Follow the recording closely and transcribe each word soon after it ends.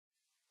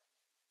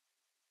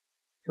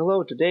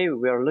Hello, today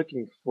we are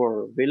looking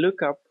for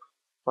Vlookup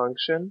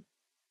function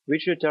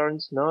which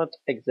returns not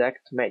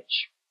exact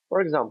match.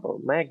 For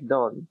example,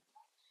 McDonald's.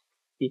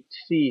 It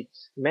sees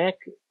Mac,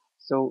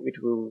 so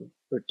it will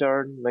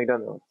return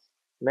McDonald's.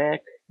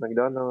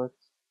 McDonald's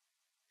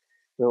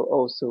will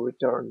also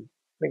return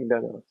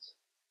McDonald's.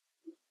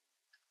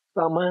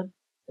 Summer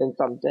and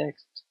some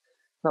text,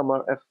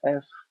 summer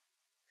FF,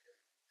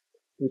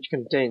 which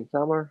contains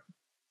summer,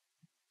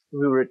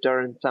 will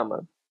return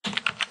summer.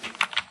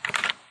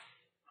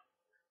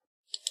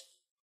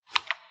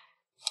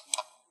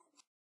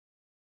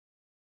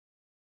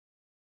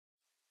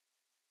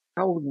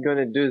 How are we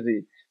gonna do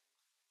this?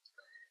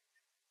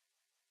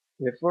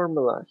 The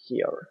formula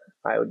here,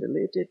 I'll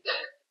delete it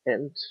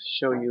and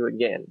show you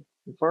again.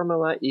 The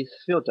formula is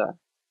filter.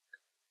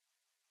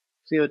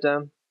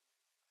 Filter,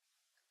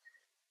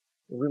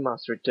 we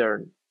must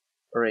return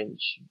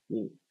range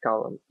in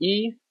column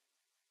E,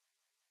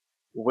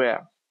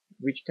 where,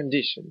 which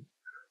condition?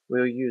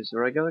 We'll use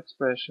regular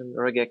expression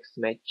regex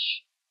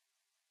match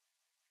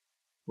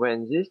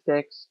when this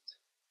text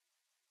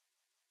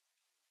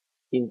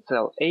in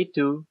cell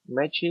A2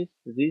 matches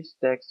this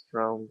text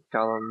from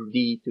column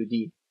D to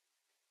D.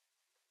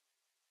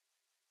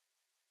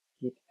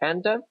 Hit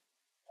enter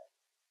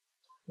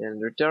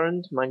and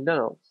returned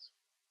McDonald's.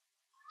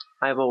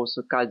 I've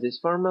also cut this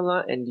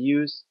formula and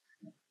used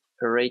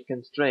array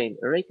constraint.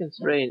 Array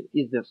constraint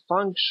is a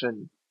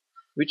function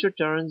which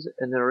returns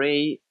an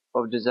array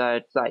of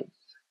desired size.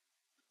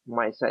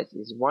 My size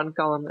is 1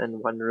 column and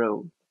 1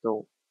 row,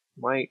 so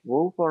my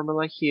whole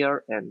formula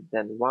here and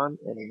then 1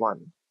 and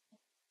 1.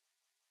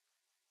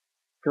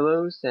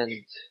 Close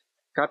and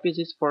copy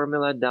this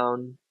formula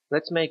down.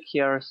 Let's make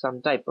here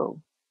some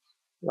typo,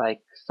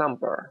 like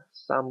summer.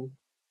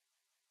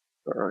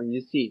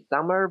 You see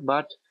summer,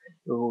 but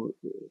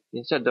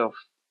instead of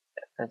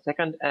a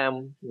second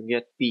M, you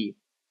get P.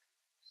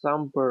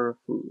 Summer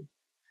food.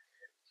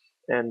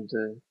 And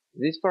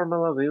this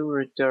formula will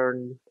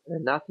return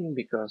nothing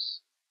because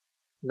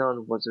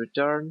none was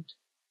returned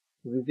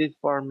with this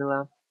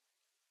formula.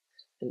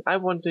 And I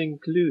want to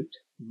include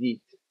this.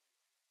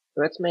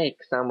 Let's make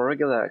some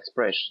regular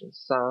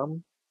expressions,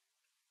 sum,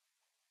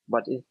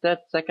 but instead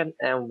second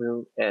M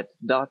will add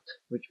dot,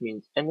 which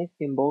means any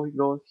symbol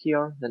goes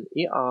here, then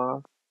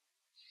ER,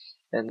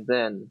 and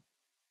then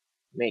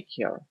make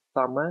here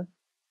summer.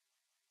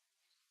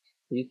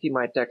 You see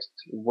my text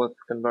was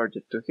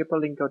converted to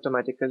hyperlink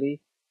automatically,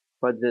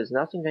 but there's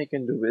nothing I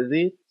can do with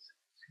it,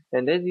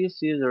 and as you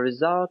see the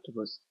result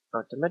was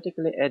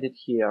automatically added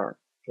here,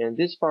 and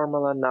this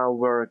formula now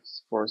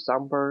works for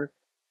summer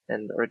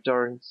and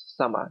returns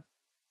summer.